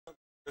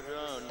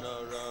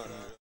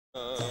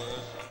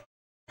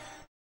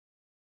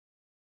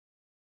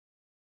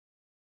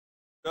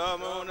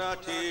Jamuna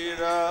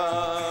Tira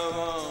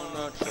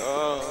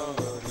Manachari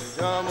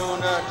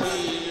Jamuna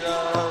Tira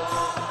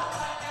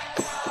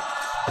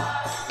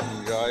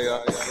Jaya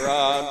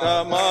Radha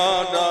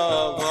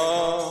Madhava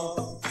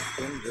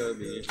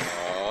Kunjabi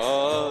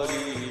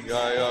Hari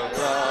Jaya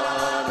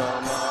Radha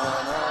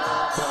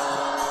Madhava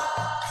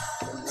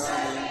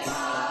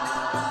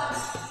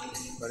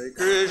Hare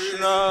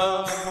Krishna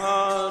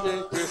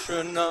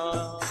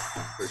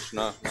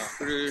Krishna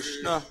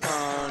Krishna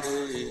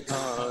Hare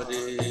Hare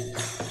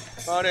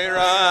Hare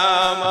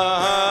Rama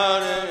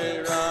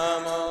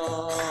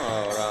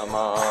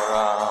Rama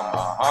Rama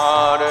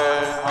Hare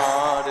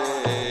Hare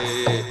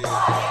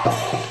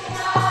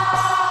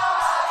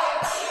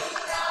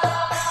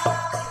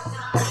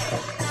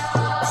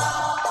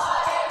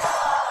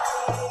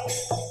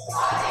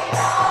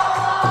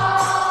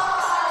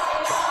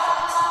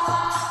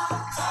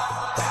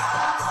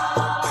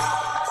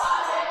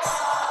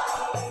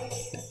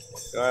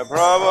Jai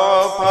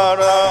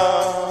Prabhupada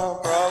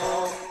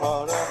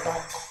Prabhupada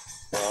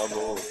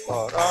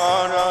Prabhupada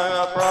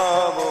Jaya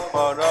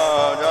Prabhupada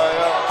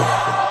Jaya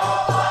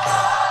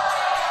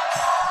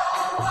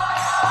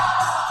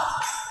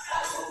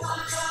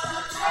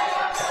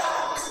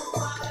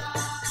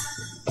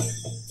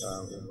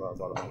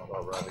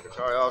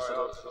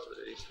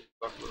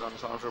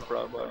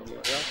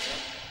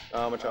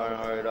Ramacharya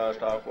Haridas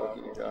Thakur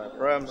Ki Jai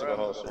Prem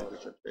Sagaho Sri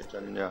Krishna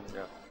Chaitanya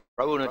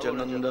Prabhu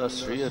Nityananda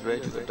Sri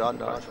Advaita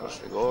Gadadhar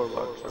Sri Gaur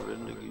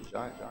Bhaktivinoda Ki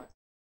Jai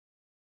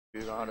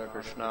Sri Radha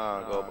Krishna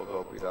Gopa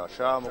Gopi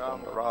Dasha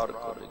Mukunda Radha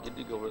Kori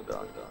Giddi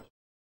Govardhan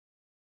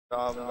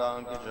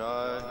Shavandam Ki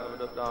Jai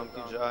Navadapdam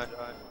Ki Jai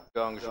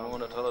Gang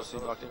Shamuna Tulasi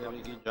Bhakti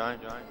Devi Ki Jai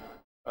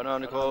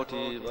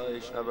Anandakoti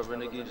Vaishnava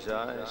Vrinda Ki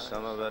Jai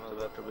Samaveta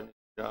Veta Vrinda Ki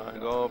Jai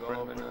Go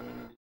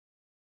Premanandi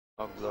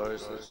all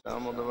glories to the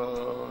assembled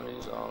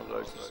devotees, all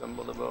glories to the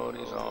assembled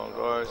devotees, all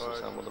glories to the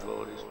assembled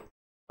devotees.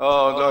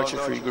 All glories to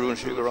Sri Guru and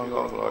Sri Gauranga,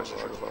 all glories to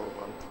Sri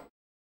Prabhupada.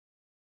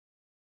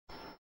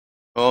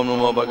 Om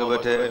Namo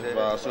Bhagavate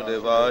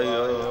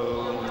Vasudevaya.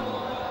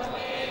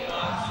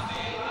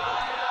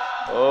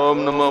 Om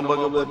Namo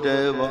Bhagavate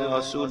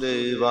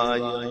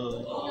Vasudevaya.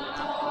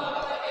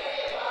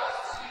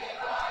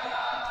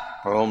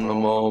 Om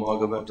Namo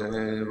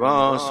Bhagavate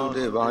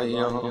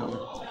Vasudevaya.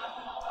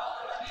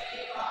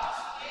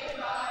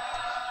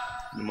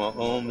 Namo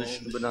Om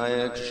Vishnu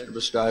Vinaya Krishna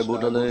Vastai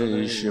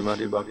Bhutale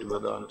Shrimati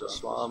Bhaktivedanta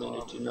Swami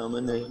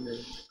Nityanamane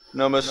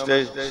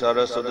Namaste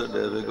Saraswati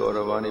Devi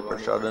Gauravani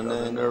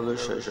Prashadane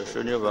Nirvishesha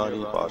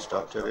Shunyavadi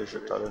Pastacharesha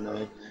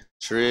Tarane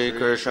Sri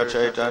Krishna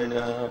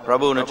Chaitanya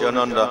Prabhu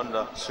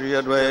Nityananda Sri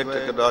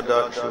Advaita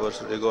Gadadhar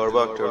Shivasati Gaur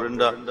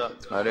Bhaktivinoda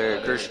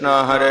Hare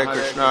Krishna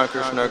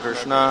Krishna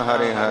Krishna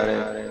Hare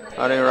Hare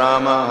Hare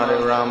Rama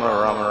Rama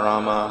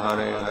Rama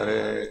Hare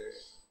Hare.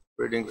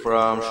 Reading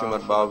from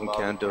Srimad Bhagavatam,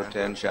 Canto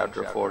 10,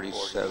 Chapter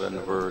 47,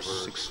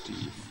 Verse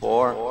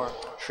 64.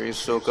 Sri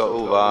Sukha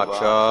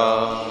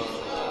Uvacha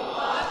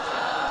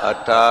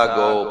Atta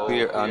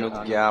Gopir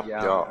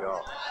Anugyapya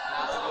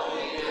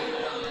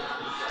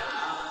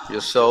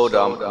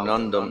Yasodam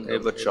Nandam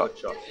Evacha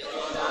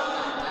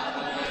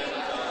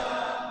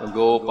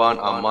Gopan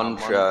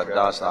Amantra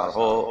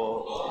Dasarho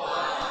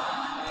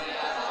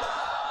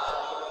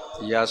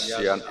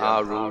Yasyan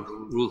Aru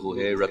Ruhu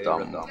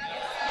Eratam.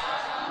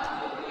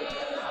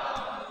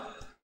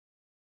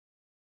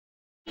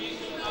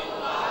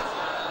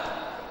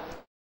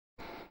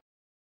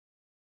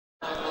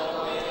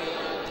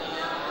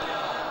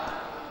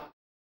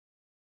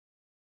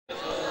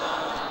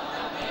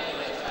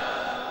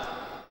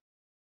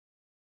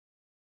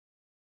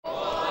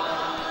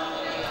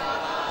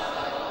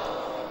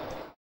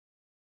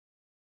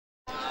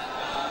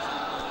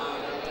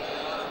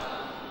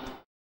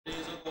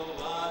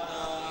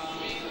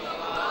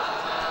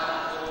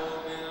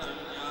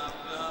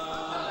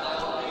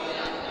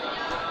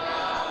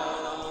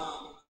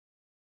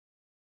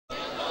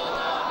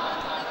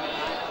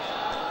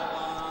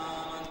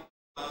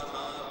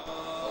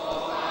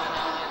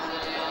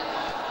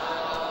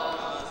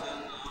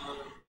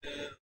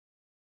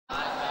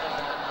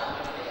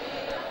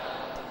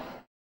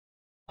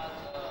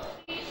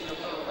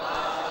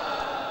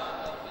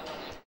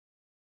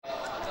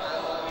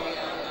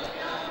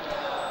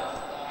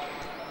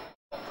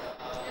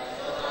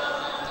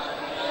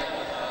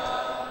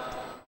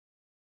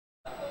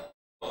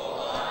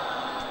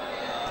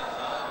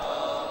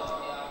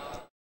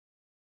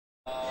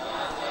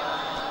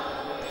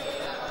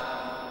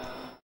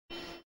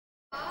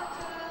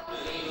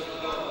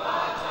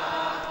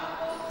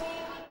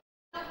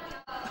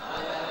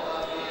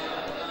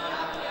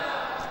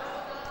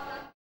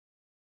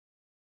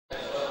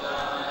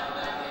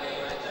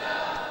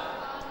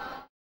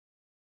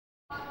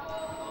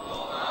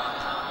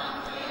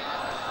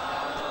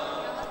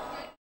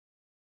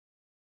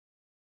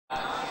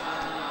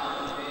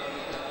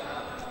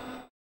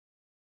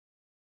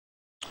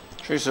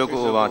 Sri Sukha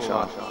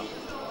Uvacha.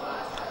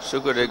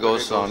 Sukadeva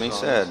Goswami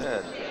said,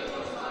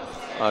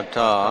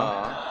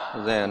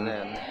 Ata,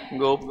 then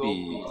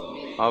Gopi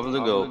of the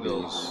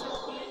gopis,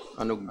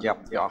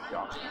 Anugyapya,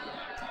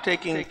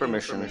 taking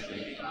permission,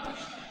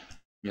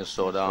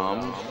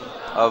 Yasodam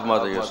of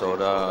Mother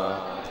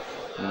Yasoda,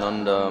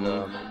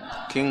 Nandam,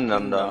 King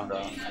Nanda,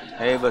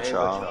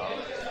 Hevacha,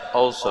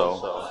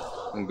 also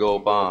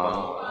Gopan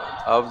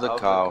of the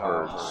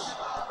cowherds,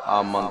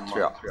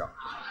 Amantra,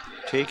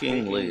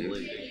 taking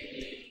leave,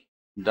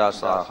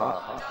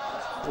 Dasaha,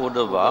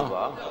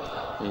 Uddhava,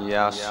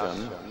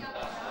 Yasan,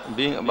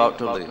 being about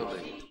to leave,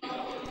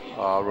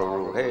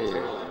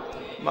 Araruhe,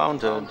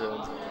 mounted,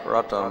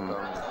 Ratam,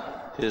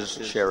 his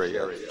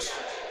chariot.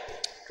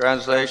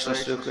 Translation,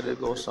 Sukadeva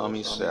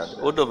Goswami said,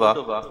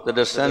 Uddhava, the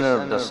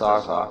descendant of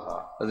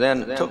Dasaha,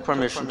 then took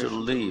permission to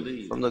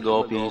leave from the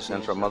gopis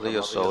and from Mother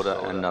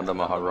Yasoda and Nanda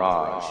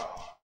Maharaj.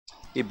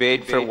 He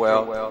bade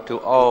farewell to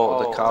all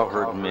the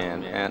cowherd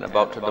men and,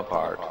 about to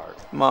depart,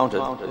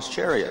 mounted his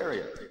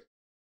chariot.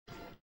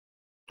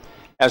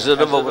 As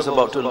Uddhava was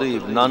about to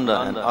leave,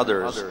 Nanda and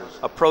others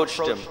approached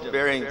him,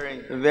 bearing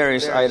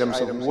various items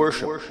of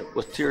worship.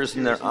 With tears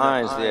in their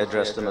eyes, they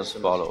addressed him as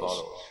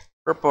follows.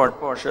 Purport,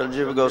 Srila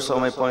Jiva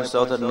Goswami points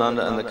out that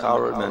Nanda and the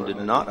cowherd men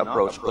did not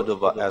approach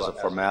Uddhava as a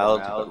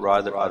formality, but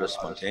rather out of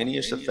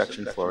spontaneous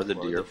affection for the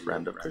dear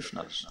friend of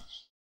Krishna's.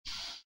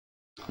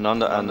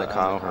 Nanda and the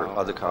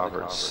other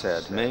cowherds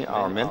said, May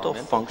our mental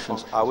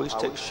functions always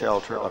take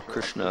shelter of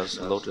Krishna's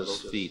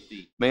lotus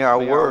feet. May our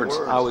words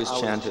always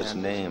chant his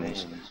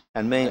names.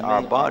 And may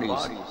our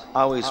bodies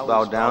always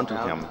bow down to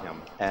him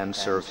and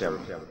serve him.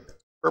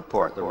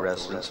 Purport, the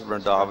residents of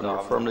Vrindavan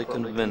were firmly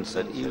convinced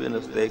that even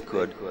if they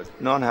could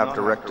not have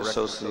direct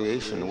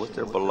association with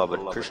their beloved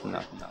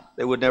Krishna,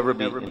 they would never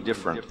be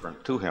indifferent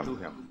to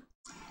him.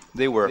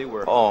 They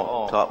were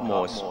all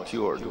topmost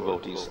pure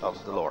devotees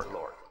of the Lord.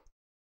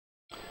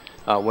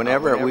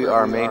 Whenever we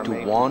are made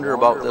to wander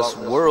about this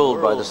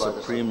world by the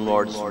Supreme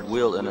Lord's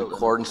will in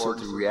accordance with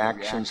the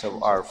reactions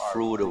of our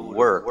fruit of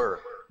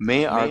work,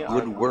 may our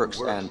good works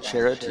and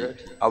charity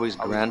always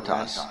grant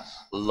us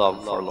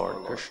love for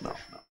Lord Krishna.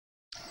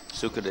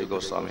 Sukadeva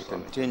Goswami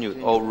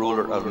continued, O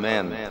ruler of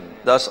men,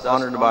 thus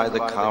honored by the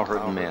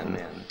cowherd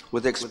men,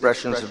 with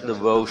expressions of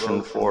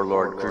devotion for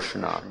Lord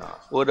Krishna,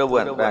 Uddhava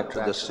went back to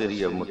the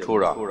city of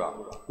Mathura,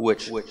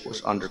 which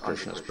was under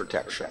Krishna's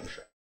protection.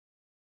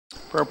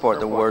 Purport,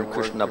 the word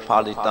Krishna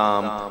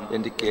Palitam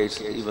indicates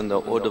that even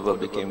though Uddhava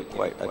became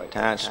quite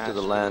attached to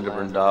the land of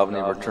Vrindavan,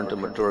 he returned to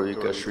Mathura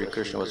because Sri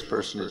Krishna was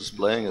personally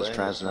displaying his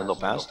transcendental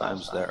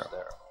pastimes there.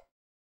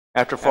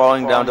 After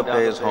falling down to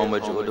pay his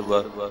homage,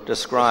 Uddhava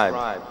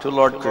described to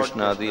Lord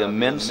Krishna the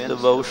immense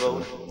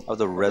devotion of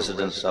the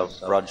residents of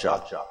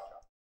Vraja.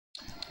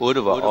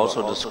 Uddhava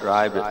also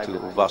described it to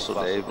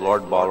Vasudeva,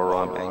 Lord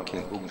Balaram, and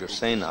King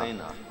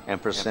Ugrasena,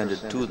 and presented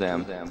to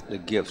them the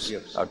gifts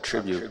of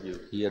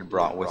tribute he had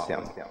brought with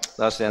him.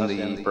 Thus end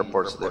the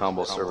purports of the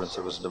humble servants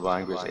of his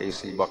divine grace,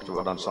 A.C.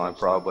 Bhaktivedanta Swami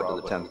Prabhupada,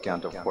 to the 10th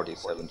canto,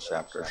 47th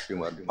chapter,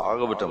 Srimad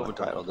Bhagavatam,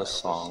 entitled The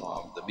Song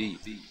of the Bee.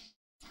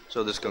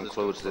 So this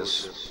concludes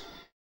this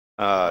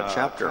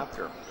chapter.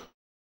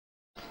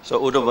 So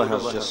Uddhava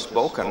has just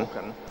spoken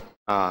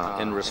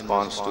in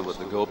response to what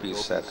the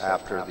gopis said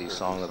after the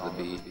Song of the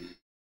Bee.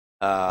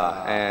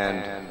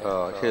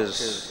 His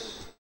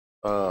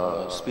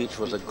speech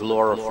was a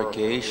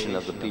glorification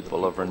of the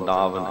people of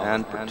Vrindavan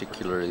and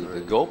particularly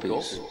the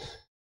gopis.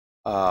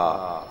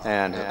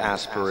 And his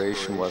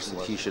aspiration was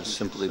that he should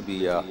simply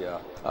be a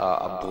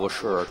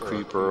bush or a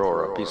creeper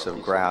or a piece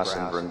of grass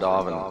in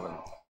Vrindavan.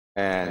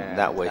 And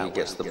that way he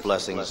gets the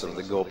blessings of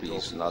the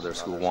gopis and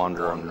others who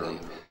wander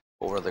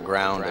over the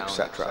ground,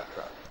 etc.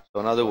 So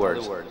in other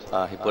words,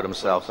 he put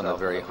himself in a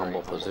very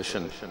humble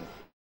position.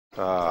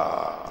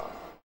 And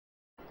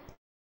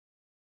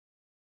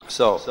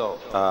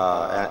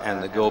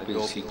the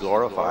gopis he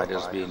glorified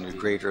as being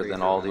greater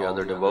than all the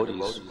other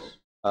devotees,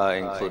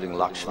 including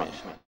Lakshmi.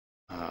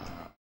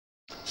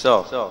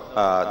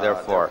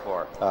 Therefore,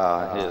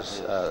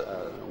 his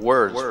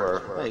words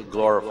were a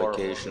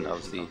glorification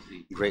of the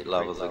great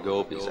love of the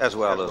gopis, as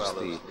well as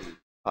the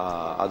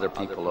other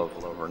people of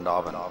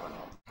Vrindavan.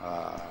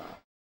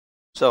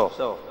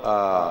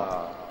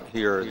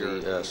 Here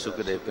the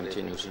Sukadeva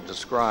continues to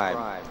describe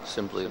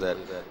simply that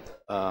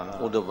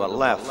Uddhava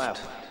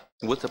left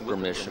with the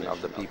permission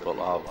of the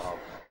people of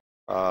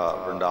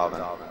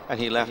Vrindavan. And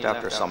he left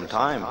after some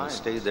time. He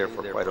stayed there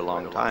for quite a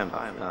long time,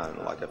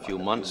 like a few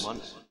months,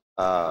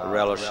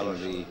 relishing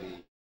the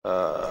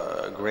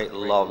great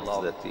love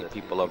that the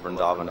people of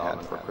Vrindavan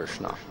had for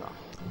Krishna.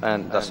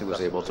 And thus he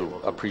was able to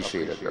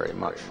appreciate it very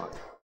much.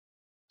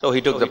 So he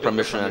took the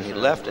permission and he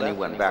left and he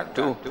went back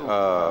to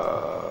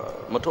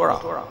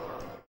Mathura.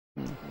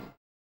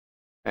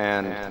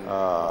 And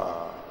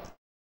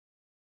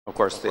of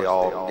course they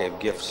all gave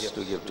gifts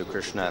to give to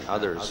Krishna and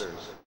others.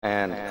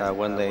 And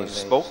when they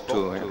spoke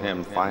to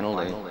him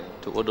finally,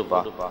 to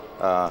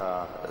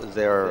Uddhava,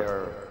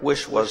 their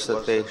wish was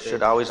that they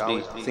should always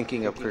be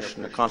thinking of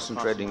Krishna,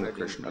 concentrating on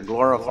Krishna,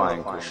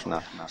 glorifying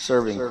Krishna,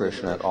 serving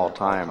Krishna at all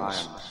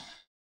times.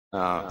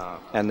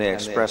 And they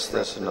expressed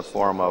this in the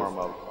form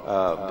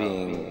of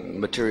being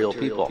material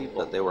people,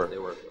 that they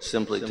were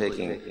simply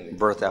taking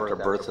birth after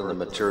birth in the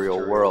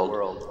material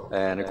world,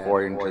 and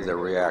according to their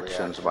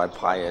reactions by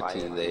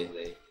piety,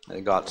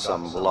 they got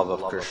some love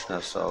of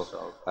Krishna, so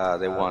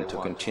they want to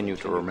continue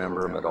to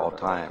remember him at all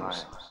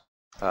times.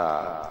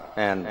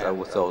 And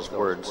with those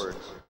words,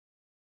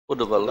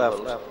 Uddhava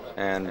left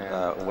and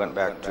went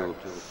back to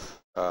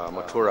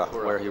Mathura,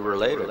 where he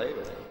related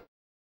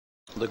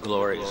the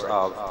glories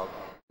of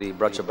the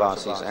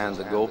Vrajavasis and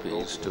the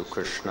gopis to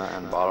Krishna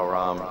and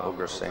Balaram,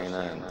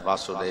 Ugrasena and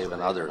Vasudeva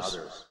and others.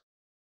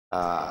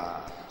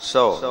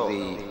 So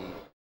the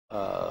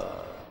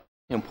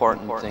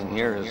important thing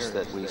here is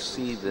that we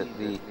see that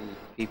the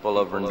people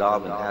of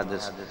Vrindavan had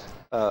this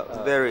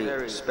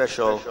very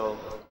special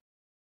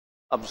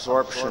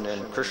absorption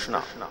in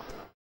Krishna.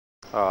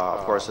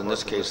 Of course, in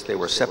this case, they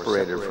were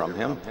separated from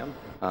him.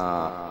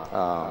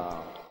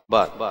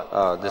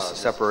 But this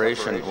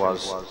separation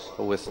was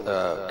with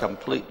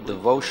complete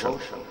devotion.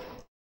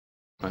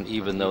 And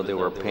even though they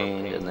were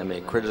pained and they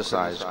may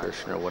criticize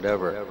Krishna or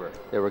whatever,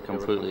 they were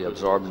completely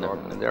absorbed in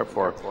him. And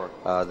therefore,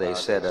 they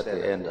said at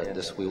the end that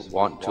this, we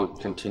want to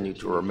continue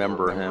to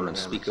remember him and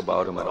speak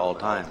about him at all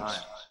times.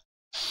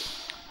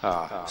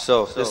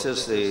 So this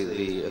is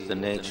the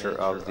nature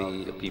of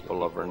the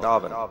people of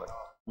Vrindavan.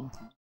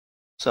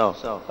 So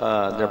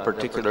their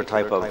particular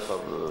type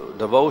of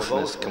devotion,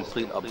 is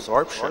complete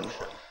absorption,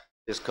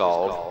 is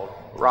called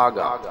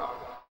raga,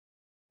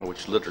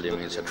 which literally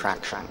means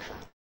attraction.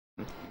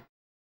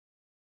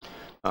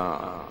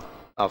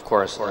 Of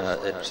course,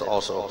 it's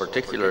also a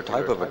particular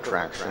type of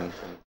attraction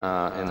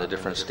in the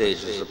different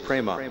stages of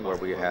prema, where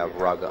we have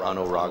raga,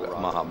 anuraga,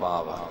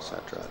 mahabhava,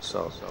 etc.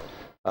 So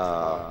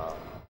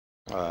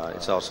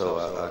it's also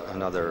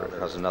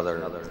has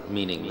another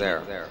meaning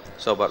there.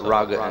 So, but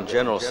raga in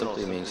general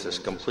simply means this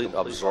complete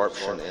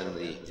absorption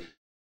in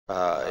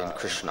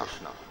Krishna.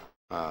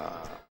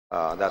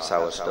 That's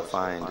how it's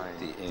defined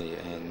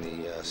in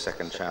the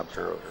second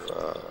chapter of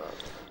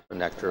the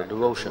Nectar of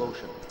Devotion.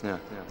 Yeah.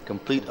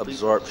 Complete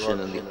absorption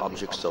in the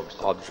object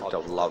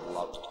of love.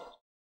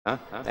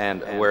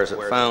 And where is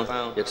it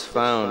found? It's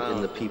found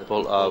in the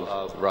people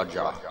of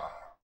Vraja.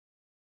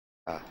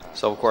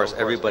 So of course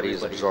everybody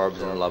is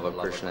absorbed in the love of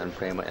Krishna and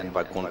Prema and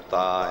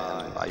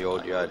Vaikuntha and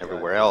Ayodhya and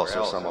everywhere else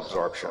there's some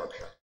absorption.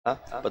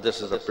 But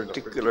this is a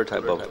particular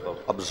type of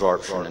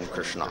absorption in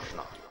Krishna,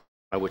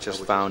 which is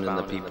found in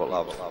the people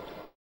of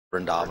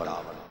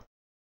Vrindavan.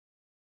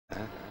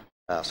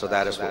 So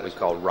that is what we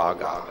call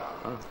raga.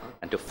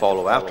 And to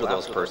follow after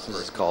those persons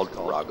is called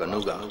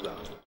raganuga.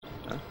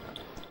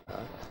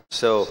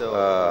 So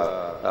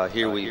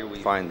here we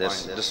find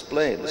this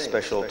displayed, the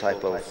special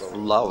type of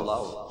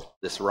love,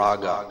 this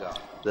raga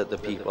that the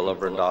people of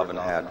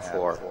Vrindavan had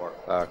for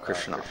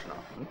Krishna.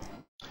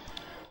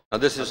 Now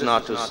this is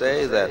not to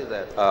say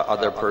that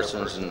other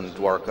persons in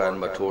Dwarka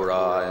and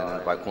Mathura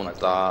and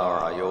Vaikuntha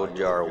or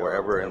Ayodhya or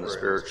wherever in the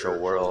spiritual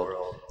world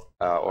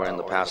or in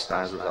the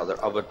pastimes with other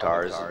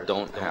avatars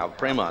don't have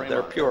prema.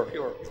 They're pure.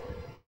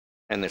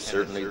 And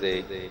certainly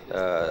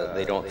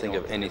they don't think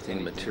of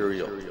anything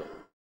material.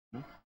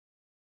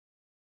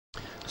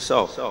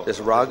 So this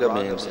raga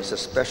means it's a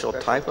special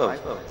type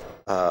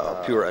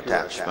of pure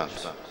attachment,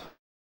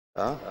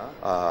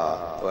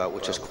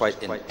 which is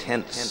quite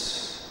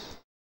intense.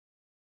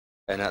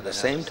 And at the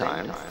same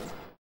time,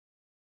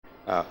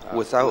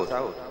 without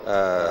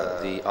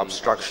the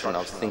obstruction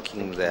of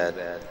thinking that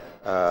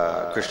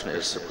Krishna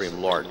is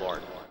Supreme Lord.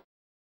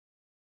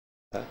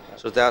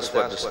 So that's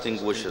what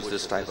distinguishes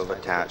this type of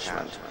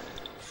attachment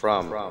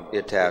from the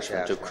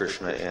attachment to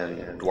Krishna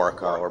in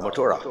Dwarka or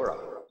Mathura.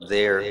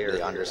 There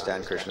they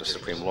understand Krishna as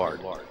Supreme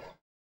Lord.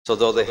 So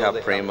though they have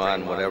prema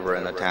and whatever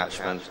and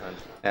attachment,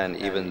 and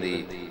even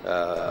we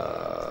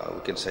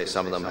can say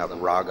some of them have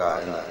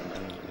raga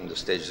in the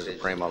stages of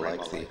prema,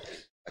 like the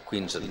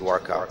queens of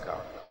Dwarka,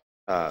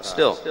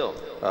 still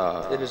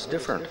it is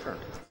different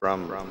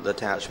from the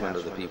attachment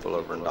of the people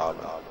of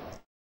Vrindavan.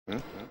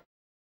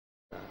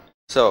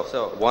 So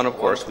one, of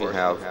course, we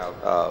have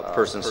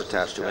persons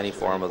attached to any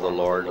form of the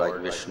Lord, like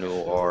Vishnu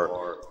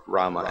or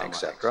Rama,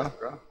 etc.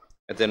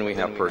 And then we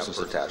have persons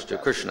attached to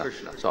Krishna.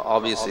 So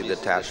obviously the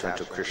attachment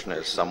to Krishna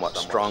is somewhat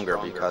stronger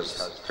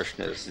because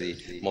Krishna is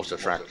the most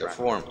attractive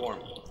form.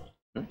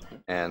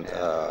 And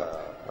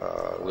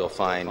we'll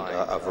find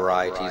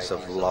varieties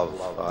of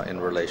love in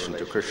relation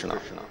to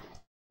Krishna.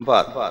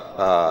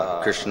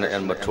 But Krishna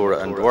in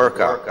Mathura and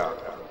Dwarka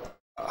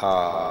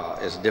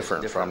is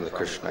different from the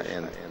Krishna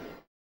in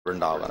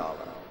Vrindavan.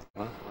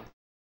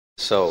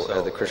 So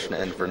the Krishna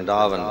in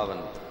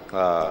Vrindavan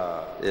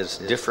is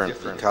different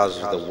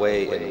because of the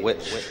way in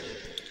which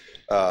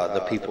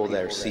the people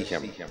there see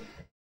him.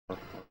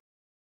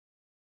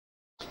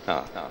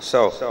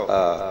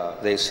 So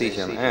they see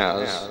him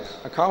as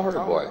a cowherd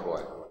boy,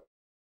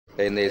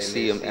 and they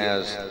see him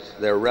as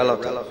their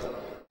relative,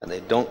 and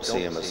they don't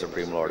see him as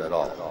Supreme Lord at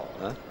all.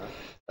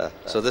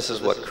 So this is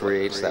what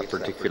creates that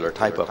particular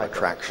type of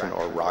attraction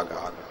or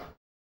raga.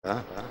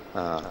 Of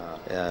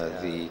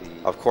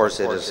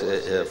course, it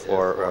is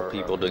for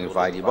people doing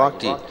Vaidhi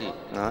Bhakti.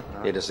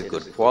 It is a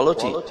good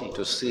quality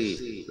to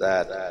see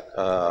that,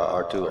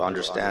 or to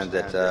understand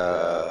that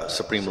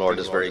Supreme Lord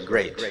is very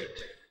great.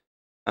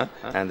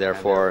 And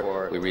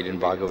therefore, we read in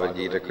Bhagavad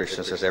Gita,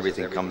 Krishna says,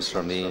 everything comes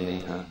from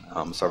me,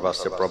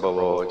 sarvasya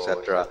prabhavo,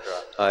 etc.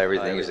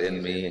 Everything is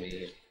in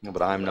me,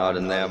 but I'm not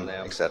in them,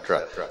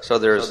 etc. So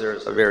there's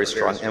a very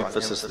strong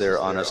emphasis there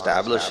on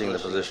establishing the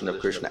position of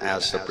Krishna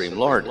as Supreme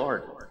Lord.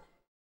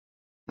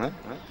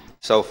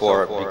 So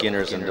for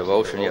beginners in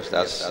devotion, yes,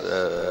 that's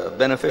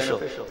beneficial,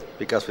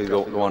 because we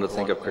don't want to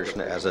think of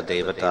Krishna as a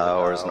devata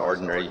or as an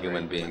ordinary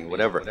human being,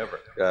 whatever.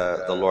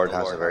 The Lord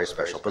has a very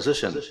special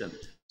position.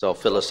 So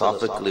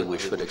philosophically, we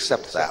should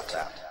accept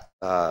that,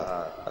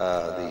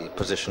 the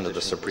position of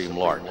the Supreme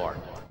Lord.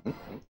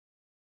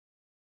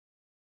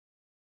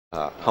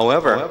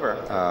 However,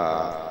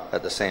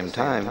 at the same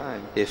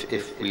time,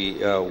 if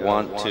we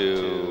want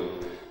to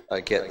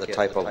get the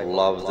type of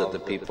love that the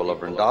people of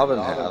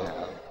Vrindavan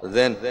have,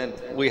 then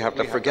we have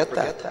to forget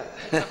that.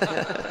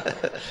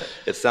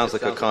 It sounds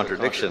like a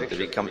contradiction to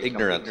become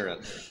ignorant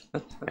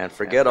and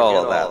forget all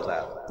of that.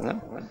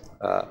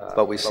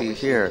 But we see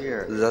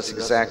here, that's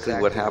exactly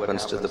what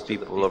happens to the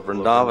people of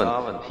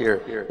Vrindavan.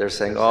 Here, they're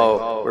saying,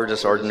 oh, we're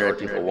just ordinary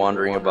people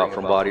wandering about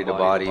from body to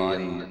body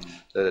and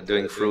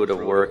doing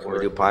fruitive work, and we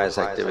do pious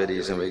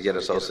activities, and we get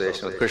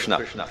association with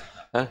Krishna.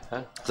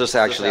 This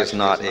actually is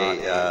not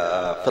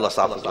a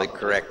philosophically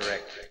correct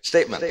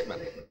statement.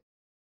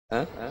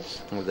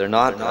 They're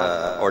not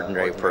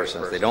ordinary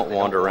persons. They don't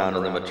wander around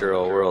in the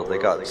material world. They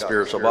got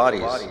spiritual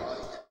bodies,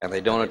 and they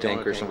don't attain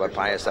Krishna by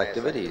pious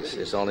activities.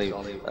 It's only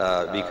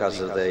because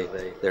of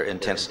their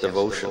intense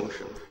devotion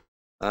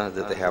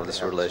that they have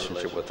this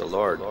relationship with the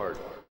Lord.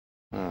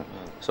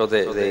 So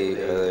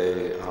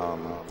they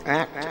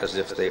act as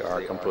if they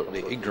are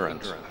completely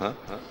ignorant.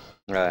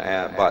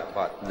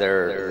 But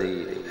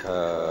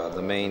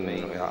the main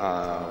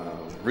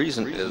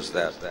reason is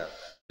that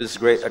this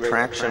great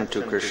attraction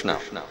to Krishna,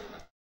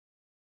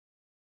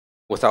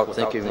 without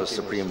thinking of the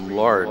Supreme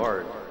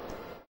Lord,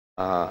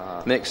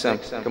 makes them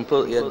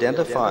completely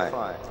identify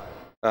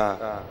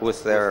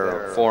with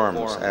their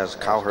forms as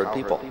cowherd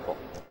people.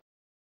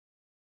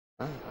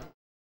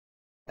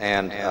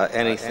 And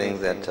anything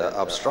that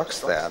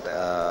obstructs that,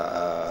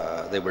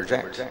 they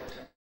reject.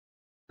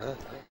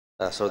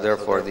 So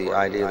therefore, the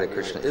idea that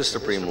Krishna is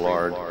Supreme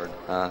Lord,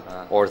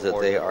 or that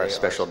they are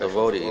special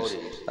devotees,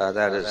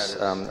 that is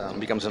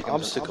becomes an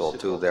obstacle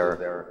to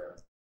their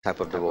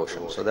type of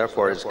devotion. So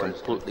therefore, it's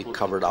completely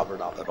covered up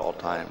at all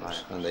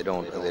times, and they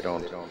don't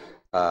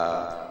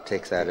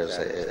take that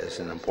as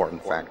an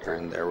important factor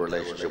in their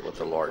relationship with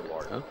the Lord.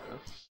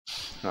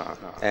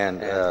 And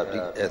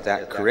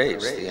that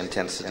creates the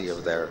intensity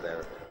of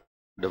their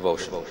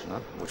devotion,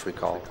 which we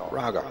call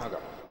raga.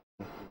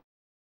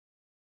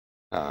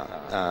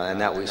 And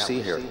that we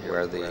see here,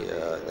 where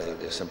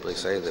they simply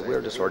say that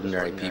we're just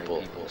ordinary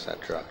people,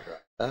 etc.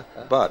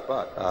 But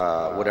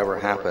whatever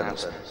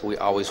happens, we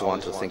always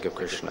want to think of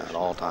Krishna at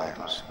all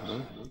times.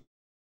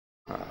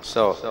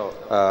 So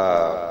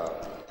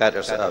that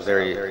is a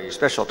very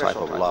special type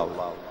of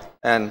love.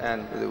 And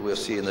we'll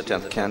see in the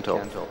 10th canto,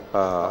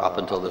 up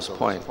until this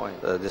point,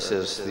 this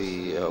is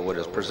what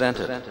is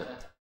presented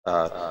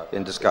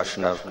in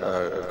discussion of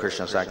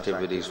Krishna's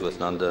activities with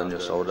Nanda and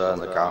Yasoda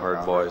and the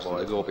cowherd boys and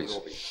the gopis.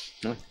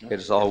 It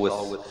is all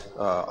with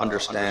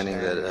understanding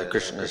that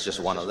Krishna is just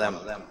one of them,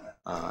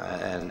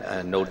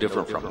 and no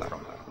different from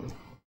them.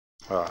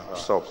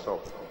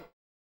 So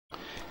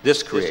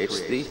this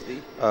creates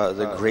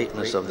the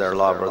greatness of their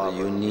love, or the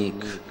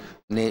unique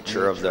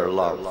nature of their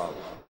love.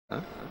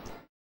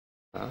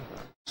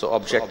 So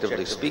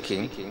objectively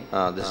speaking,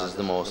 this is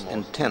the most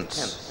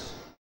intense,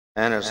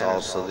 and it's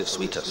also the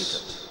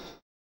sweetest.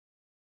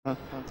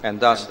 And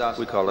thus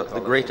we call it the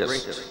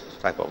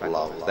greatest type of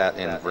love, that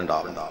in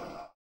Vrindavan.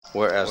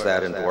 Whereas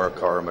that in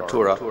Dwarka or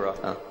Mathura,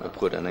 we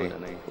put in a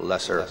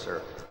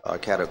lesser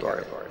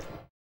category.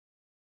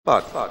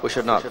 But we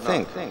should not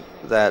think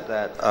that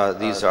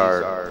these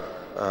are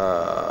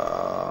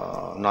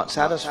not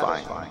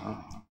satisfying,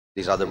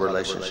 these other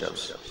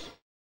relationships.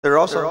 They're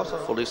also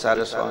fully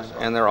satisfying,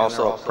 and they're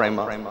also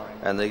prema,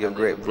 and they give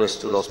great bliss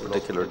to those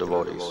particular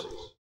devotees.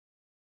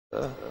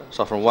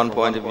 So from one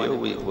point of view,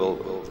 we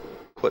will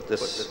put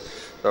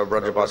this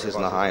Vrajavasis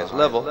in the highest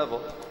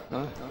level,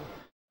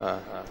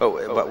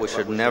 but we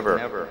should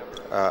never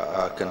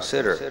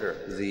consider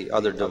the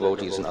other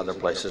devotees in other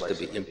places to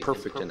be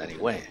imperfect in any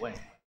way,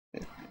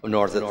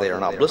 nor that they are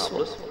not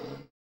blissful.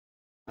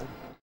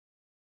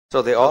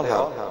 So they all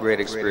have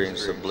great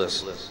experience of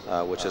bliss,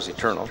 which is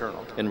eternal,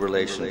 in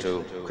relation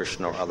to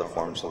Krishna or other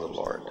forms of the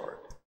Lord.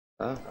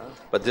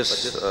 But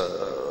this,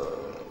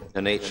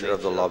 the nature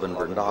of the love in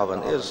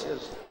Vrindavan is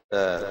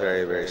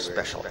very, very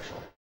special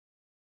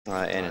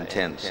and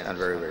intense and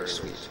very, very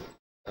sweet.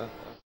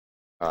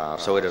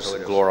 So it is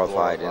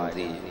glorified in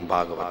the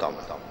Bhagavatam.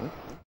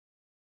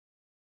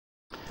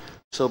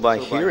 So by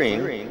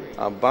hearing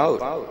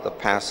about the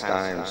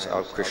pastimes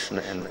of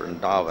Krishna in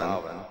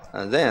Vrindavan,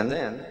 and then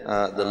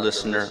the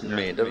listener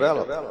may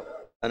develop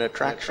an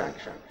attraction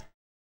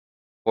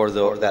for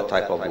that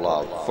type of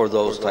love, for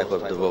those type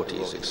of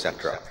devotees,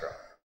 etc.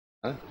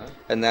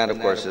 And that, of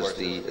course, is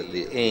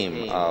the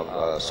aim of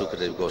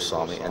Sukadeva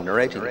Goswami in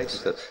narrating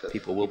this, that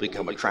people will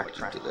become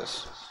attracted to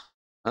this.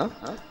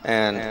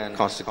 And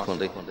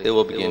consequently, they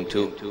will begin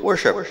to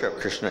worship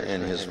Krishna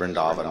in his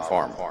Vrindavan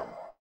form.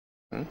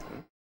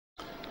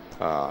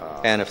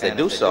 And if they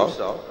do so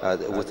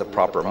with the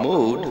proper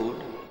mood,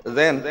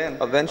 then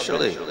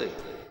eventually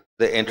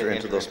they enter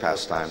into those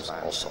pastimes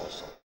also.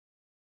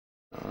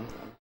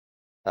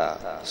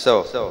 That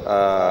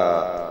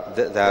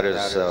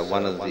is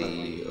one of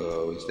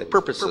the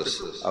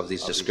purposes of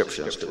these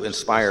descriptions, to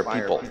inspire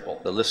people,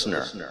 the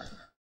listener,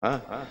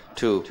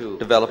 to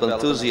develop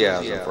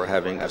enthusiasm for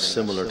having a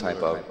similar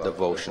type of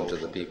devotion to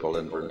the people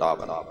in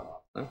Vrindavan.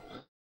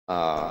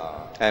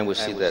 And we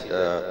see that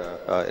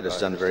it is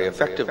done very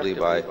effectively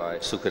by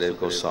Sukadeva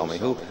Goswami,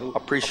 who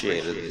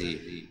appreciated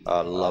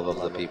the love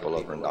of the people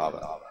of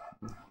Vrindavan.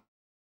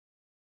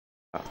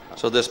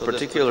 So this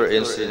particular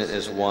incident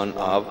is one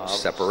of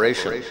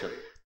separation,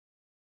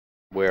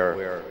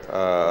 where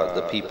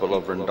the people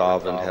of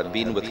Vrindavan had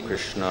been with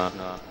Krishna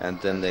and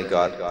then they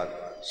got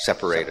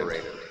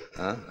separated.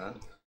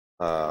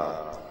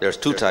 There's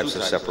two types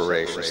of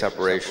separation.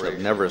 Separation of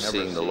never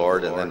seeing the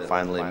Lord and then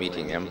finally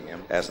meeting him,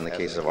 as in the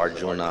case of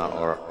Arjuna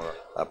or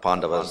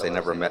Pandavas. They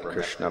never met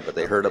Krishna, but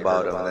they heard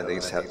about him and then they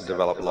had to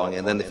develop along,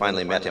 and then they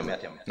finally met him.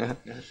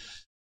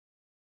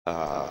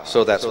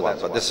 So that's one,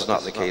 but this is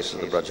not the case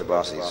of the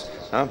Vrajavasis.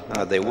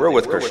 They were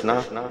with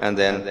Krishna and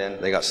then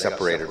they got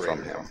separated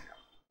from him.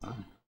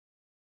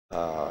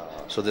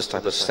 So this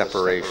type of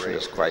separation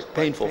is quite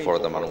painful for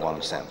them in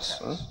one sense.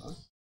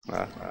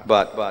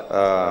 But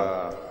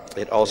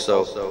it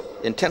also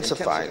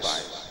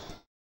intensifies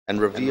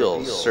and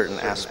reveals certain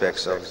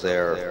aspects of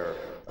their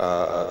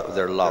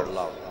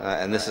love,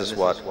 and this is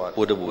what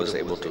Uddhava was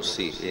able to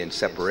see in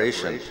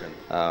separation.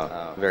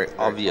 Very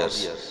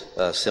obvious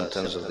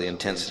symptoms of the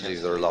intensity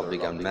of their love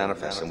began to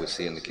manifest, and we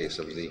see in the case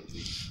of the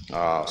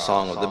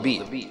Song of the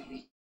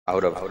Bee,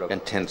 out of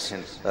intense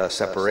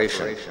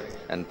separation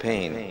and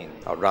pain,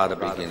 Radha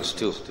begins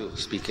to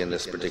speak in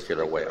this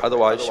particular way.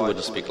 Otherwise, she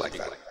wouldn't speak like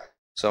that.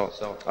 So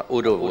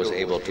Uddhava was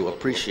able to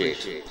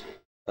appreciate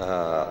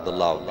the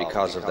love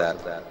because of that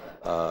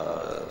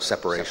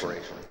separation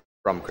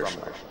from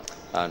Krishna.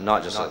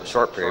 Not just a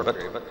short period, but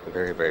a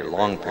very, very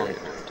long period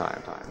of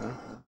time.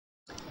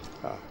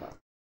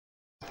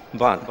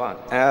 But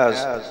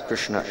as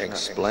Krishna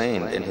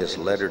explained in his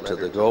letter to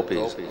the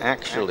gopis,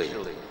 actually,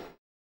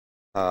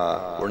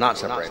 we're not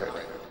separated.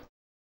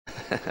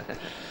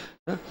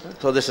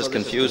 So this is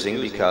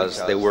confusing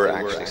because they were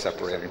actually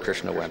separated and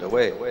Krishna went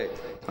away.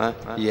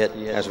 Yet,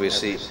 as we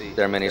see,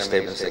 there are many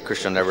statements that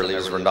Krishna never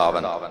leaves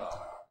Vrindavan.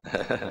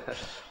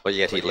 But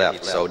yet he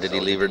left. So did he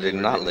leave or did he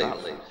not leave?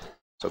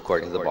 So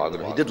according to the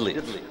Bhagavatam, he did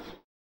leave.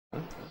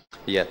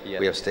 Yet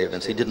we have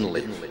statements he didn't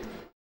leave.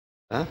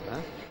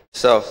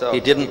 So he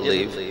didn't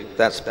leave.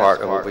 That's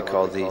part of what we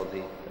call the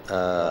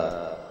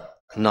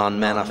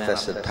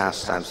non-manifested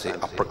pastimes, the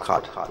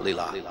apricot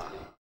lila.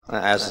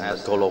 As in the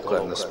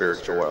Goloka in the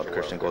spiritual world,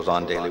 Krishna goes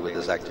on daily with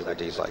his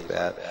activities like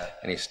that,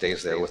 and he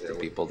stays there with the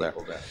people there.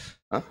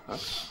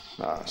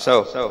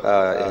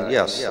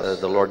 Yes,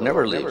 the Lord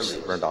never leaves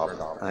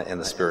Vrindavan in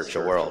the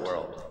spiritual world.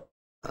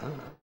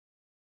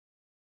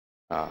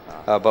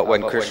 But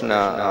when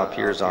Krishna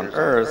appears on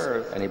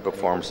earth and he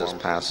performs his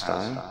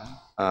pastime,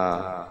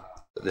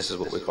 this is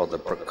what we call the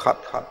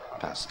prakat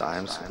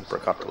pastimes,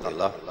 prakat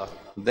lila,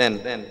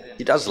 then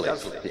he does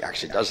leave. He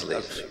actually does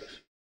leave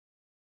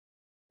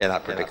in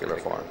that particular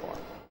form.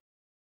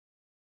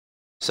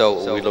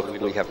 So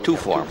we have two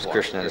forms,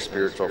 Krishna in the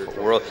spiritual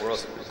world,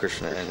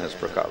 Krishna in his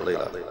prakat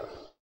lila.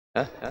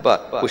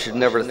 But we should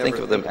never think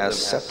of them as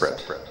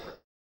separate.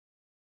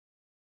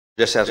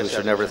 Just as we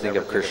should never think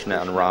of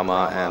Krishna and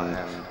Rama and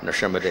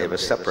Nrsimhadev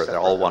as separate. They're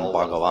all one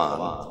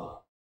Bhagavan.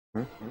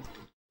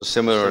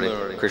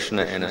 Similarly,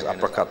 Krishna in his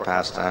aprakat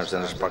pastimes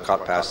and his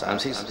prakat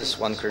pastimes, he's just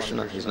one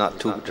Krishna. He's not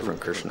two different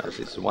Krishnas.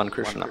 He's one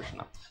Krishna.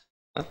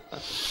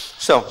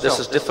 So this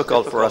is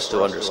difficult for us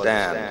to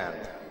understand,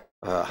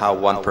 how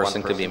one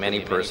person can be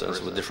many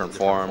persons with different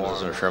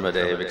forms,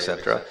 Nrsimhadev,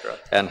 etc.,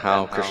 and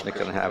how Krishna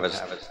can have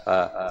his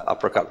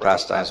aprakat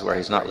pastimes where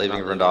he's not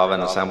leaving Vrindavan,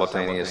 and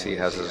simultaneously he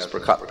has his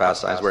prakat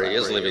pastimes where he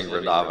is leaving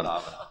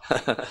Vrindavan.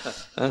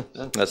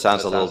 That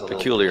sounds a little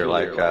peculiar,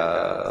 like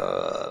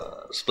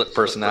split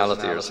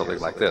personality or something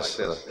like this.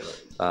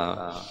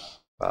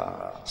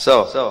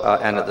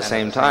 And at the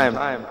same time,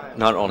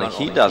 not only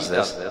he does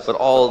this, but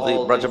all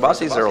the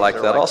Vrajavasis are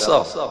like that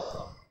also.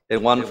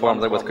 In one form,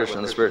 they're with Krishna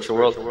in the spiritual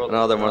world,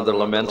 another one, they're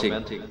lamenting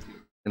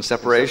in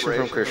separation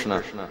from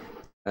Krishna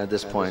at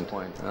this point.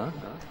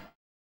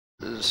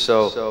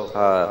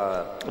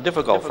 So,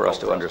 difficult for us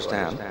to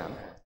understand.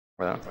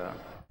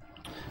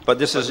 But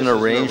this is an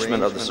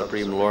arrangement of the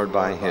Supreme Lord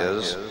by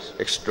His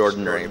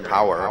extraordinary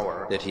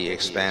power, that He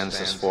expands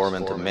His form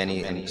into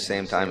many and at the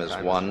same time as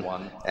one,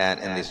 and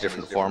in these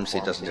different forms He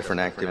does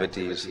different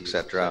activities,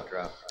 etc.,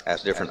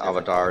 as different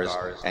avatars,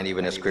 and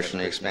even as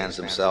Krishna expands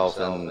Himself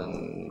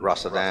in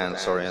Rasa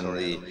dance or in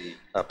the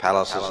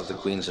palaces of the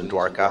queens in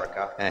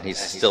Dwarka, and He's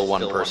still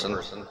one person.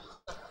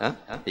 Huh?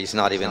 He's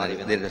not even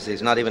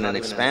an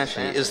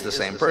expansion, He is the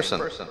same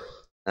person.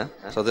 Huh?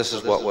 So this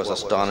is what was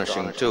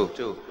astonishing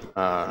to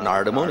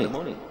Narada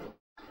Muni.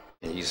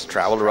 He's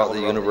traveled around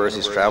the universe,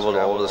 he's traveled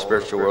all over the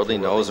spiritual world, he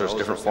knows there's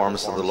different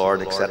forms of the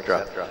Lord,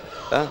 etc.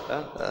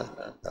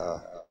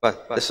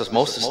 But this was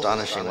most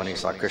astonishing when he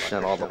saw Krishna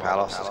in all the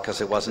palaces, because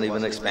it wasn't even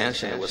an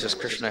expansion, it was just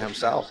Krishna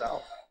himself.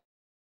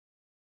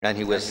 And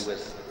he was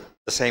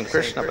the same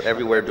Krishna, but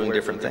everywhere doing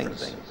different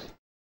things.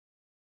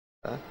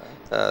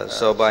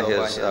 So by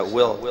his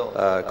will,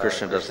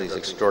 Krishna does these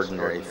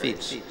extraordinary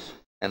feats.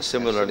 And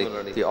similarly,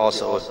 he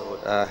also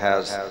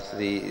has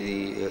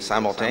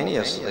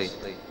simultaneously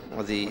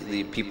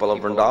the people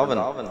of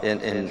Vrindavan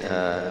in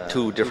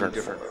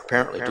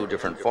apparently two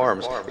different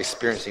forms,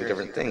 experiencing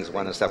different things,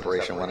 one in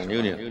separation, one in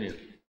union.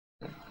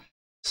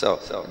 So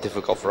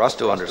difficult for us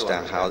to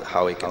understand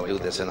how he can do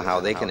this and how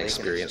they can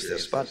experience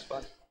this, but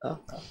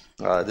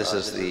this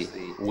is the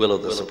will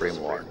of the Supreme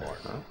Lord.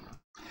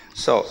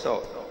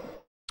 So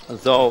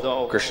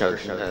though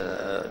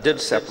Krishna did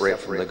separate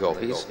from the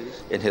gopis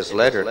in his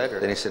letter,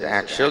 then he said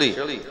actually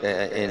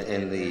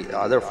in the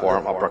other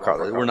form of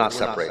Prakara, we're not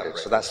separated.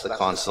 So that's the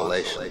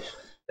consolation,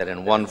 that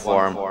in one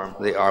form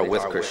they are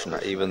with Krishna,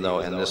 even though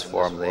in this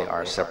form they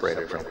are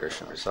separated from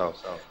Krishna. So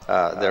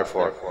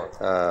therefore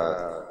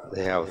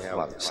they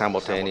have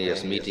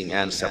simultaneous meeting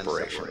and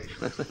separation.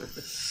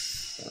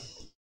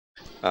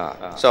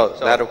 So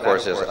that, of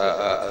course, is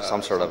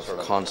some sort of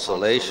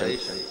consolation,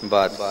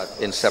 but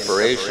in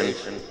separation,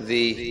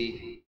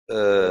 the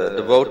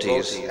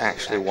devotees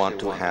actually want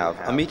to have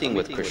a meeting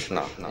with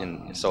Krishna.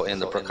 So in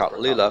the Prakat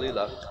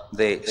Lila,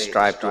 they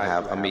strive to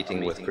have a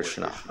meeting with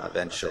Krishna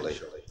eventually,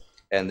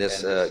 and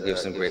this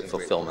gives them great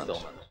fulfillment.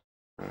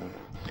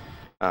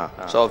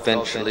 So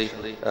eventually,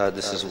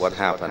 this is what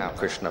happened.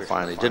 Krishna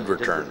finally did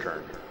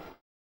return.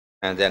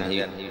 And then he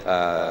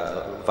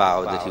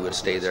vowed that he would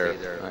stay there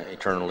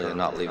eternally and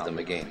not leave them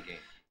again.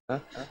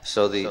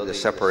 So the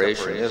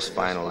separation is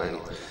finally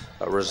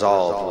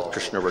resolved with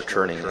Krishna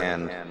returning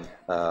and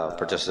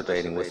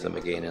participating with them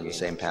again in the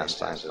same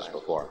pastimes as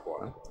before.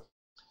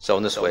 So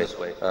in this way,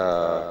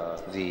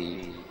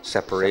 the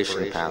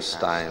separation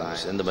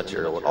pastimes in the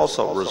material would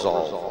also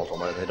resolve.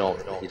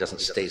 Ultimately, he doesn't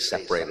stay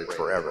separated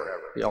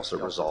forever. He also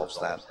resolves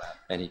that,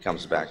 and he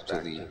comes back to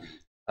the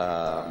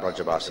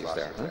Vrajavasis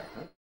there.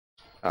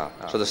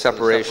 So the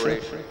separation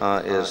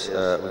is,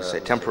 we say,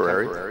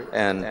 temporary,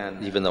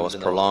 and even though it's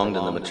prolonged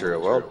in the material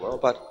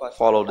world, but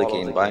followed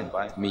again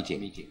by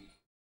meeting.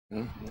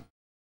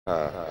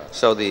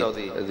 So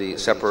the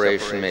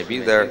separation may be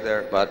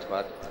there, but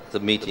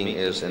the meeting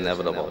is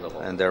inevitable,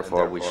 and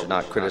therefore we should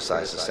not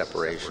criticize the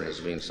separation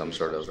as being some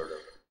sort of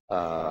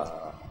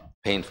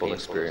painful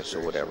experience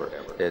or whatever.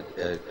 It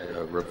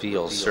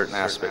reveals certain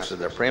aspects of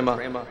their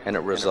prema, and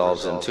it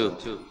resolves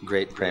into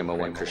great prema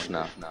when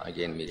Krishna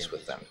again meets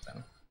with them.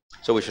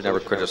 So we should never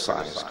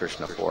criticize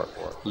Krishna for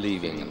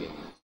leaving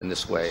in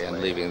this way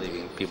and leaving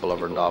the people of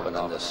Vrindavan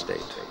in this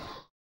state.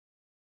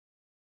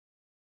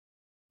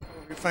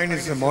 We find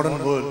is the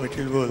modern world,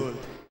 material world,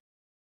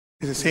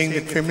 is saying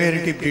that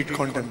familiarity breeds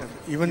contempt.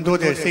 Even though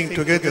they are saying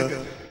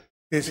together,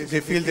 they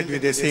feel that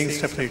they are saying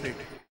separate.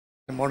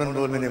 The modern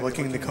world, when they are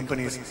working in the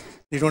companies,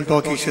 they don't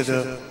talk each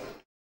other.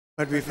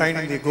 But we find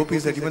in the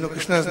gopis that even though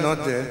Krishna is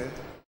not there,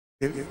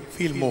 they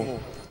feel more.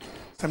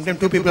 Sometimes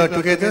two people are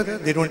together,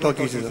 they don't talk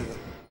each other.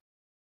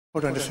 How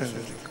to understand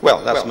this?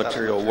 Well, that's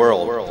material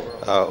world.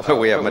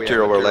 We have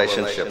material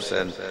relationships,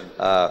 and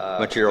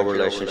material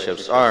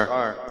relationships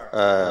are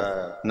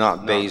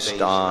not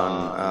based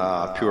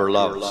on pure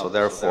love. So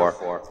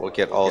therefore, we'll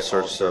get all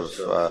sorts of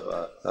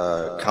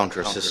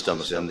counter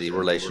systems in the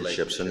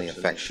relationships and the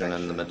affection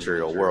in the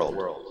material world.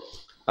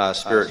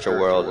 Spiritual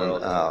world,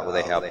 and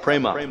they have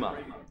prema,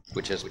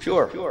 which is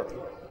pure,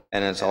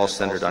 and it's all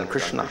centered on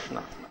Krishna,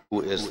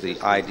 who is the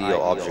ideal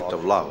object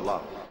of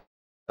love.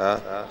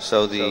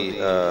 So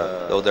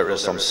though there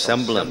is some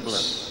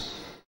semblance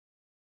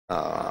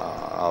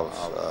of,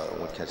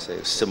 what can I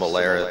say,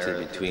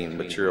 similarity between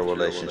material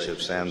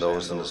relationships and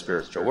those in the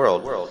spiritual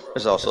world,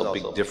 there's also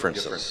big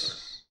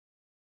differences.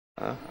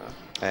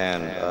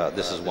 And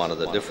this is one of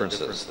the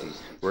differences.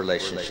 The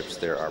relationships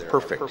there are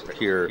perfect.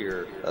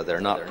 Here, they're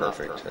not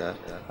perfect.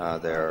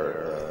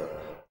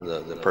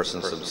 The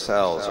persons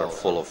themselves are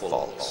full of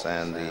faults,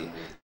 and the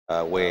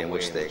way in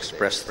which they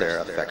express their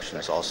affection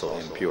is also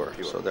impure.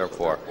 So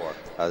therefore,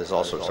 there's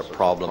all sorts of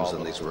problems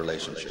in these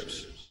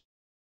relationships.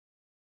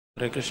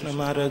 Hare Krishna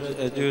Maharaj,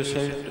 as you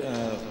said,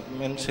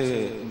 means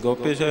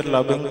gopis are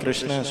loving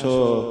Krishna,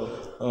 so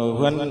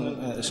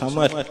when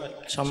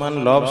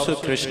someone loves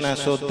Krishna,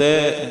 so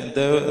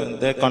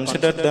they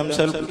consider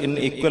themselves in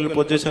equal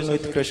position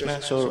with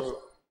Krishna. So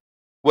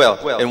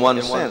Well, in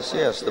one sense,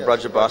 yes, the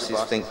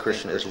Vrajavasis think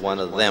Krishna is one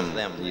of them.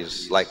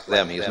 He's like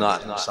them. He's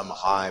not in some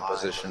high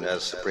position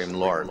as Supreme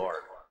Lord.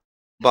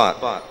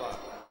 But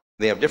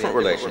they have different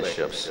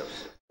relationships.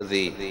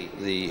 The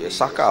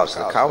Sakavs,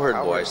 the cowherd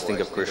boys,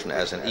 think of Krishna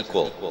as an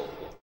equal.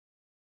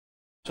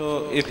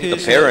 So if the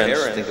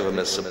parents think of him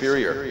as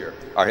superior.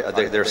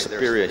 They're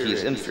superior,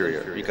 he's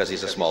inferior because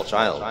he's a small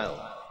child.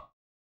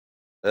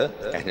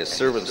 And his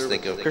servants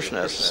think of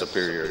Krishna as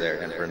superior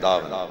there in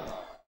Vrindavan.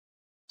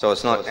 So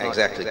it's not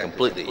exactly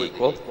completely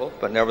equal,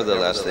 but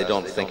nevertheless they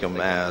don't think of him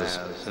as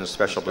in a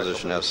special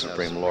position as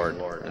Supreme Lord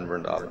in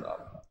Vrindavan.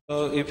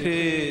 So if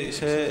he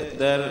say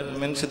there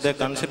means they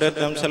consider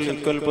themselves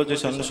equal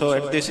position, so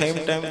at the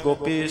same time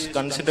gopis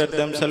consider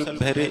themselves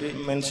very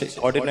means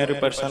ordinary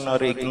person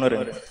or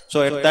ignorant.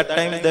 So at that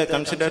time they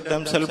consider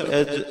themselves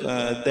as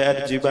they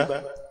are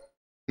jiva.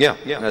 Yeah,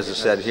 as I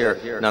said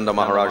here, Nanda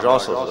Maharaj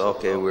also says,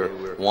 okay,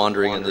 we're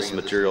wandering in this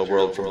material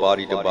world from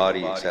body to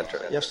body,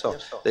 etc. Yes, so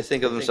they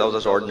think of themselves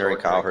as ordinary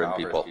cowherd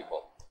people.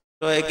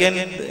 So again,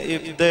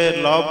 if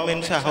they love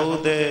means how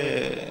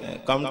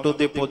they come to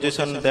the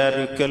position they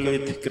are equal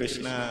with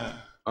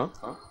Krishna.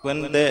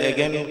 When they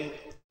again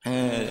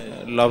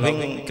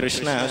loving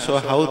Krishna, so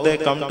how they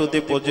come to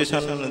the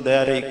position they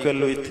are equal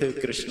with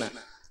Krishna,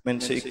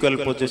 means equal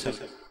position.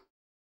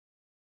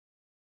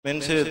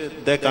 Means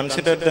they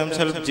consider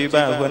themselves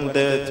jiva when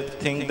they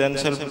think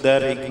themselves they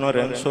are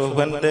ignorant. So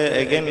when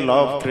they again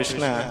love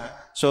Krishna,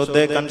 so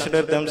they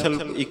consider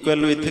themselves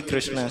equal with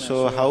Krishna.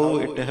 So how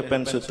it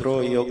happens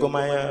through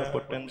yogamaya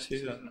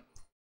potency?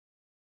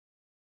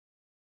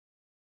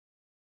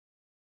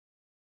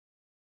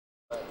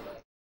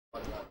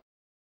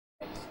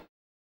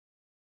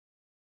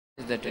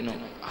 Is that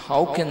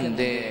how can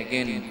they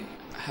again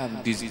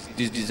have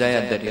this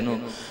desire that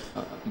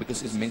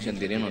because it's mentioned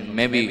there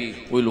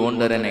maybe we'll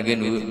wander and again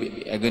we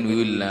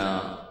will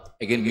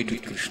meet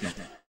with Krishna.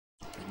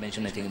 It's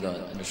mentioned I think the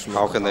sloka.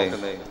 How can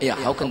they? Yeah,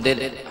 how can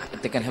they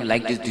can have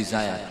like this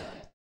desire?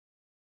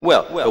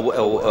 Well,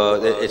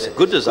 it's a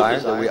good desire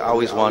that we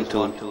always want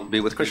to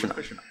be with Krishna,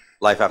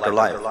 life after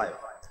life.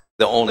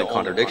 The only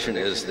contradiction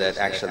is that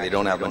actually they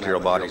don't have material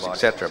bodies,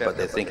 etc., but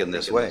they think in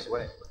this way.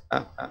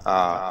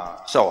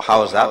 So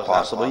how is that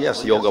possible?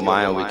 Yes, Yoga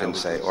Maya we can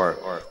say, or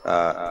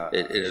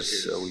it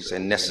is, we say,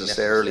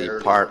 necessarily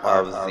part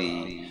of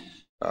the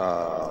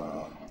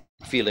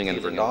feeling in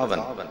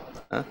Vrindavan,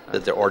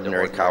 that they're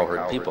ordinary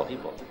cowherd people.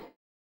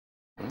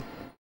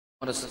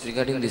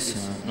 Regarding this,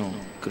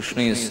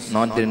 Krishna is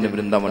not there in the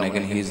Vrindavan,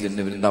 again he is in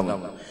the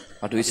Vrindavan.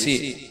 But we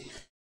see,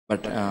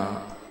 but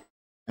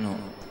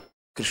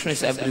Krishna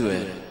is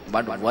everywhere.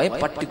 But why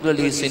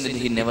particularly he is saying that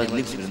he never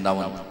leaves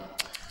Vrindavan?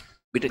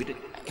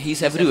 He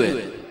is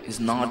everywhere. He's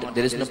not.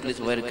 There is no place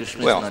where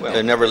Krishna is not there. Well,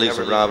 it never leaves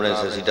Vrindavan. It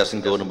says he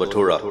doesn't go to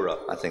Mathura.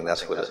 I think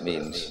that's what it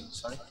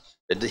means. Sorry?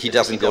 He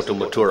doesn't go to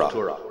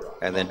Mathura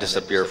and then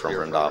disappear from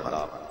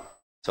Vrindavan.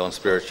 So in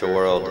spiritual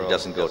world, he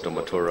doesn't go to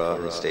Mathura.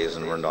 He stays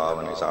in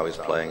Vrindavan. He's always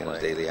playing in his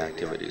daily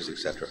activities,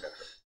 etc.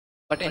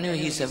 But anyway,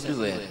 he is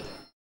everywhere.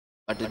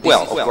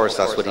 Well, of course,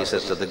 that's what he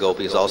says to the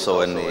gopis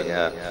also in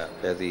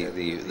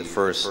the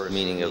first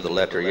meaning of the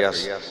letter.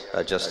 Yes,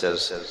 just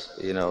as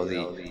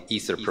the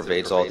ether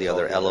pervades all the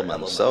other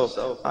elements.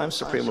 So I'm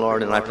Supreme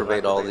Lord, and I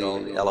pervade all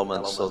the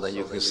elements, so that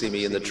you can see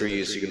me in the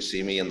trees, you can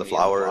see me in the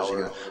flowers.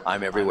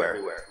 I'm everywhere.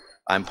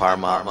 I'm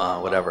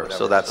Paramatma, whatever.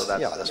 So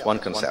that's one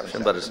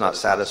conception, but it's not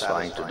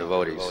satisfying to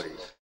devotees.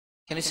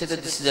 Can you say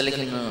that this is like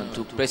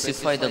to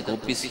pacify the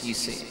gopis? He's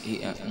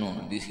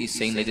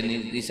saying like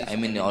this. I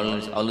mean,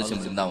 always in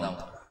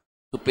Vrindavan.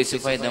 To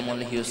pacify them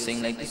only, he was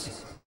saying like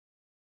this.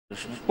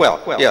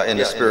 Well, yeah, in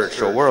the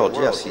spiritual world,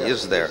 yes, he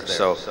is there.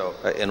 So,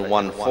 in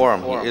one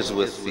form, he is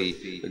with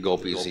the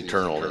gopis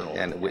eternally,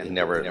 and he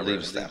never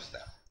leaves them.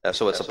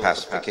 So it's a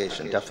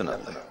pacification,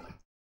 definitely.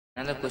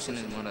 Another question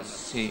is, Maharaj,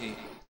 see,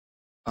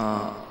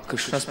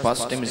 Krishna's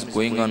pastime is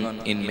going on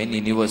in many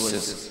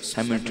universes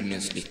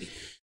simultaneously.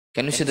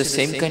 Can you see the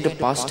same kind of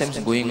pastimes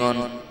going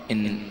on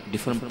in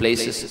different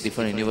places,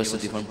 different universes,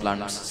 different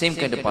planets? Same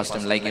kind of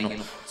pastime, like,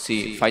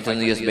 see,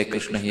 5,000 years back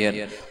Krishna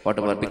here,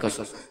 whatever, because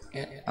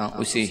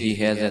we see he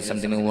has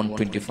something like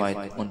 125,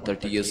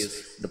 130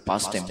 years, the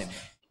pastime.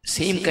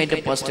 Same kind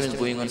of pastime is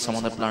going on some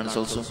other planets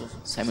also,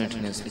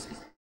 simultaneously.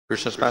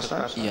 Krishna's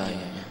pastimes? Yeah.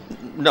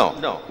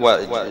 No.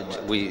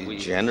 Well, we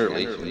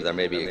generally, there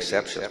may be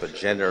exceptions, but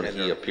generally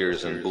he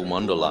appears in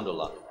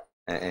Bhumandala,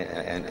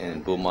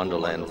 and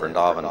Bhumandala and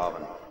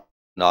Vrindavan.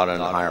 Not in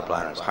higher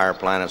planets. Higher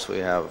planets we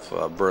have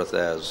birth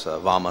as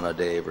Vamana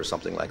Dev or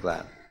something like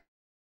that.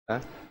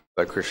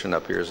 But Krishna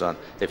appears on,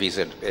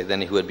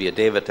 then he would be a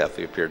Devata if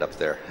he appeared up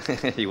there.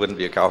 He wouldn't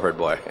be a cowherd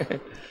boy.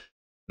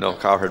 No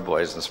cowherd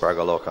boys in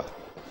Svargaloka.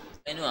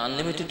 I know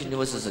unlimited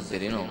universes are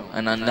there,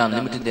 and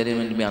unlimited there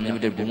will be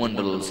unlimited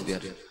Bhumandalas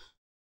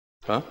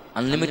there.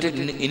 Unlimited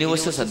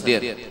universes are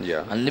there.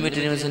 Yeah. Unlimited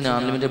universes and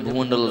unlimited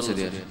Bhumandalas are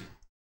there.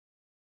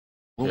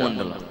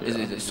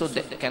 Bhumandala. So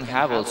they can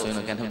have also,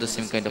 can have the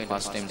same kind of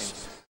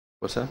pastimes.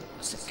 What's that?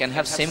 Can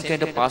have same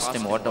kind of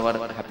pastime,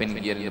 whatever happening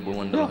here in the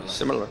Bhumandala. Yeah,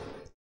 similar.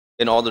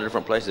 In all the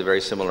different places,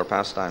 very similar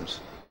pastimes.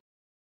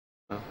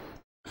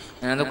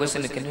 Another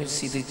question, can you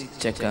see the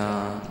check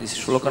this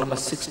shloka number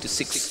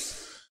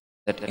 66?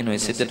 That it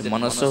said that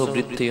Manaso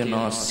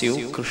Vrittayana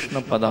Siv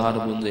Krishna Padahar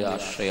Bunde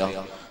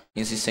Ashraya.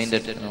 He's saying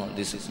that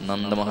this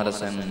Nanda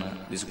Maharaj and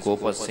this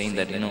Gopa is saying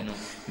that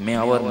may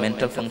our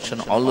mental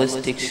function always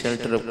take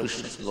shelter of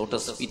Krishna's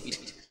lotus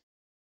feet.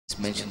 It's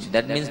mentioned.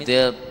 That means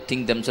they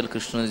think themselves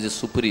Krishna is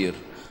superior,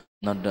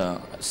 not the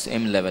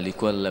same level,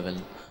 equal level.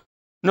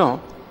 No,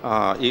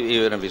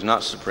 even if he's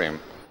not supreme,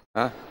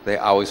 they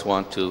always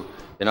want to.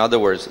 In other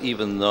words,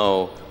 even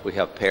though we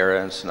have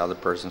parents and other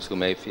persons who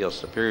may feel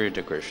superior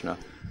to Krishna,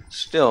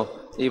 still,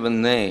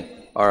 even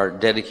they are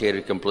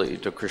dedicated completely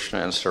to Krishna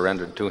and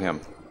surrendered to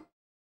him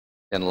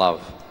in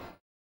love.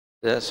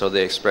 Yeah, so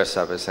they express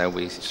that by saying,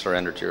 we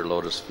surrender to your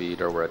lotus feet,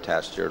 or we're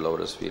attached to your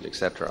lotus feet,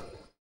 etc.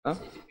 Huh?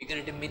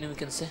 Figurative meaning, we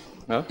can say?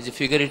 Huh? Is a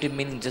figurative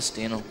meaning just,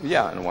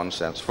 Yeah, in one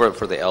sense, for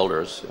the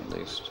elders at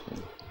least.